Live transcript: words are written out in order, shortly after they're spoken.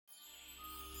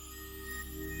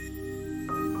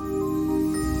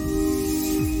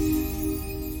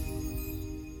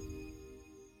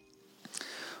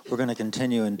We're going to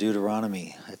continue in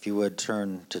Deuteronomy. If you would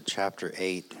turn to chapter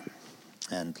 8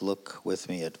 and look with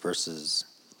me at verses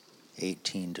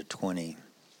 18 to 20.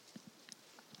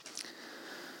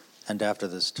 And after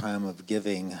this time of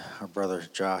giving, our brother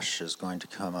Josh is going to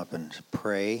come up and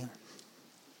pray.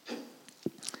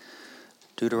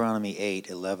 Deuteronomy 8,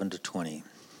 11 to 20.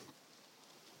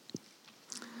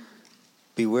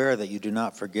 Beware that you do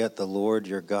not forget the Lord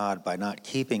your God by not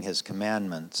keeping his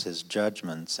commandments, his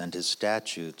judgments, and his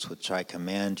statutes, which I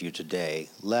command you today,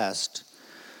 lest,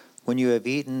 when you have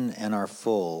eaten and are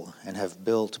full, and have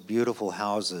built beautiful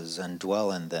houses and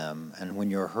dwell in them, and when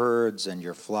your herds and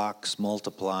your flocks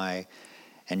multiply,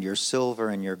 and your silver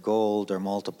and your gold are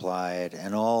multiplied,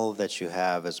 and all that you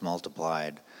have is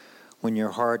multiplied, when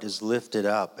your heart is lifted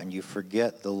up and you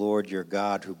forget the Lord your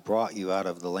God who brought you out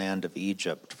of the land of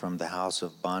Egypt from the house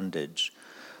of bondage,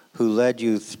 who led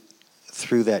you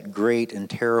through that great and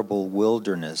terrible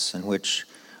wilderness in which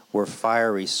were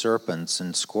fiery serpents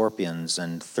and scorpions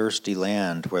and thirsty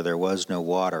land where there was no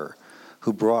water,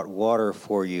 who brought water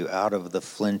for you out of the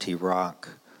flinty rock,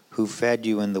 who fed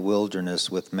you in the wilderness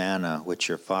with manna which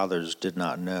your fathers did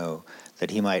not know,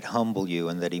 that he might humble you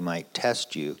and that he might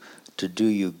test you, to do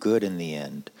you good in the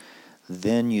end.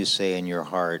 Then you say in your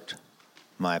heart,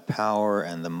 my power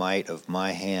and the might of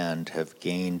my hand have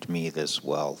gained me this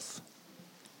wealth.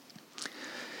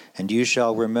 And you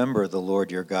shall remember the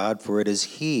Lord your God, for it is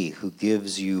he who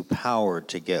gives you power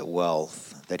to get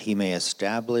wealth, that he may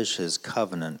establish his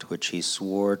covenant which he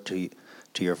swore to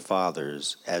your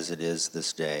fathers, as it is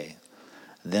this day.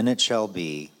 Then it shall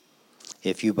be,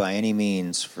 if you by any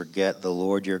means forget the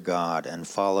Lord your God and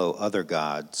follow other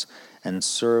gods and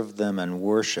serve them and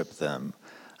worship them,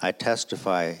 I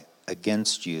testify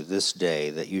against you this day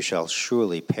that you shall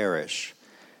surely perish.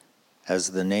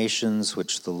 As the nations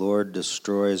which the Lord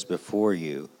destroys before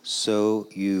you, so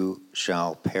you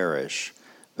shall perish,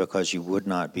 because you would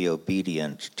not be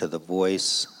obedient to the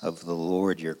voice of the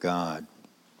Lord your God.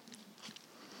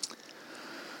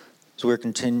 So we're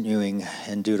continuing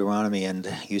in Deuteronomy, and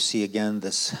you see again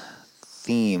this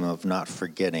theme of not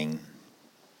forgetting.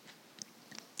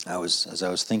 As I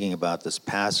was thinking about this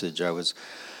passage, I was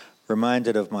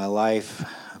reminded of my life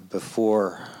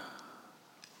before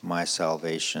my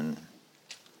salvation.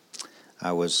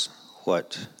 I was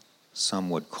what some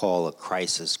would call a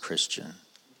crisis Christian.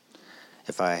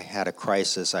 If I had a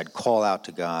crisis, I'd call out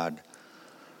to God,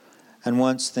 and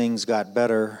once things got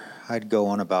better, I'd go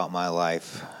on about my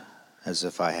life as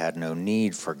if I had no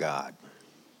need for God.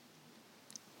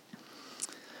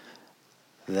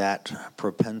 That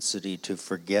propensity to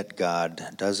forget God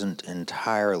doesn't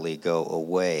entirely go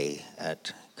away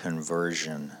at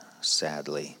conversion,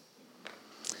 sadly.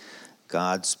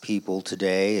 God's people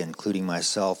today, including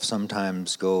myself,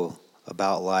 sometimes go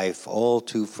about life all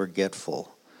too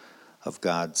forgetful of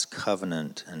God's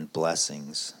covenant and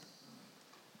blessings.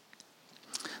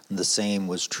 And the same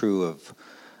was true of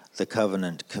the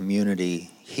covenant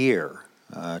community here,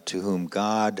 to whom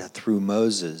God, through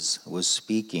Moses, was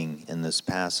speaking in this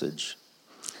passage.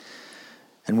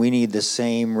 And we need the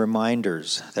same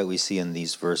reminders that we see in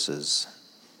these verses.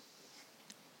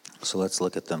 So let's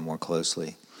look at them more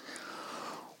closely.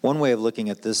 One way of looking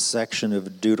at this section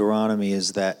of Deuteronomy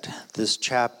is that this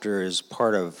chapter is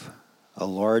part of a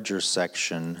larger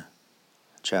section,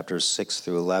 chapters 6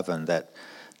 through 11, that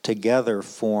together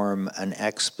form an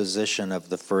exposition of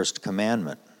the first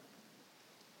commandment.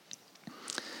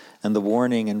 And the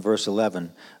warning in verse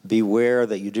 11, beware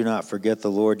that you do not forget the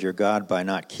Lord your God by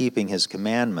not keeping his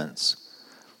commandments,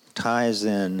 ties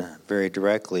in very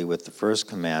directly with the first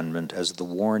commandment as the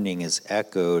warning is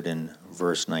echoed in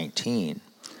verse 19.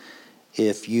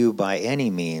 If you by any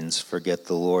means forget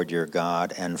the Lord your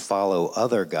God and follow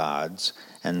other gods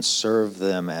and serve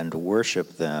them and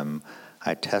worship them,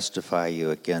 I testify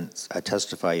against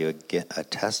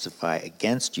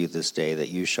you this day that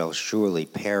you shall surely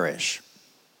perish.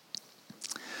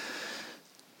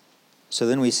 So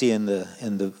then we see in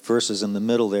the verses in the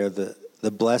middle there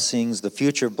the blessings, the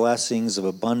future blessings of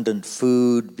abundant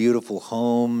food, beautiful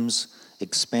homes,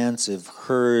 expansive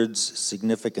herds,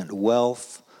 significant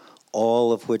wealth,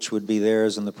 all of which would be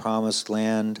theirs in the promised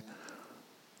land,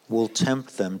 will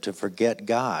tempt them to forget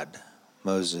God,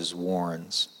 Moses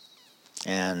warns.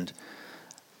 And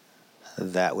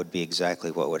that would be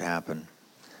exactly what would happen.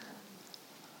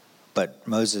 But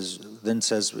Moses then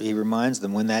says, he reminds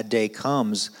them, when that day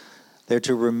comes, they're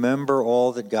to remember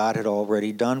all that God had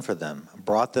already done for them,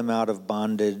 brought them out of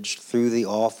bondage through the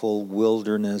awful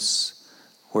wilderness,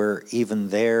 where even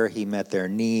there he met their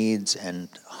needs and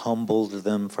humbled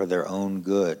them for their own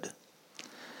good.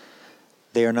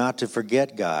 They are not to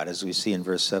forget God, as we see in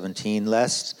verse 17,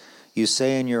 lest you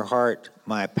say in your heart,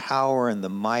 my power and the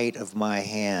might of my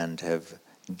hand have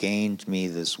gained me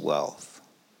this wealth.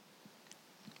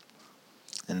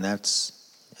 And that's,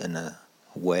 in a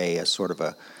way, a sort of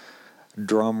a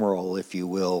drum roll, if you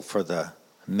will, for the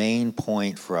main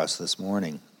point for us this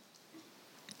morning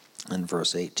in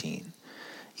verse 18.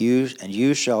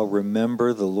 You shall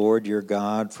remember the Lord your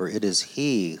God, for it is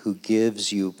he who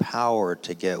gives you power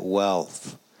to get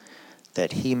wealth,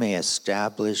 that he may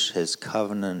establish his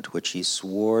covenant which he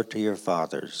swore to your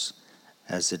fathers,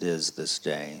 as it is this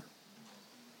day.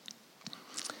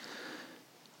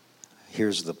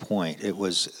 Here's the point. It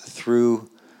was through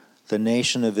the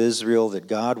nation of Israel that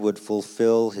God would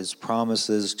fulfill his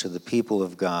promises to the people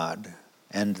of God,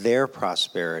 and their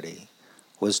prosperity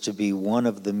was to be one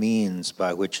of the means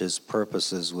by which his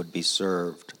purposes would be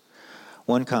served.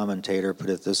 One commentator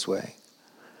put it this way: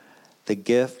 the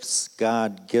gifts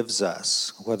God gives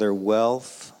us, whether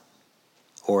wealth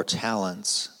or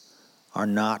talents, are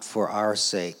not for our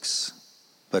sakes,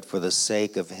 but for the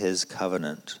sake of his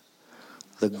covenant.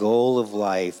 The goal of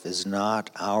life is not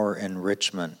our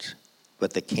enrichment,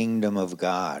 but the kingdom of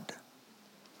God.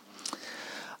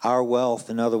 Our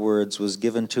wealth, in other words, was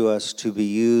given to us to be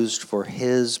used for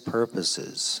his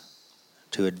purposes,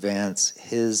 to advance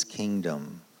his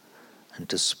kingdom, and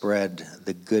to spread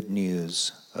the good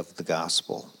news of the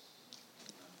gospel.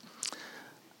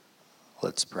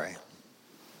 Let's pray.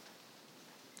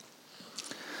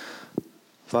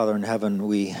 Father in heaven,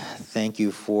 we thank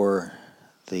you for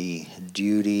the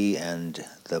duty and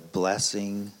the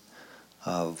blessing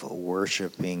of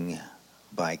worshiping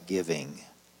by giving,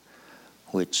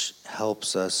 which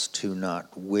helps us to not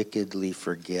wickedly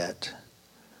forget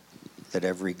that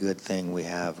every good thing we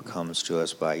have comes to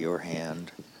us by your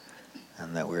hand,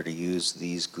 and that we're to use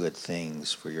these good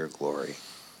things for your glory.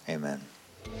 Amen.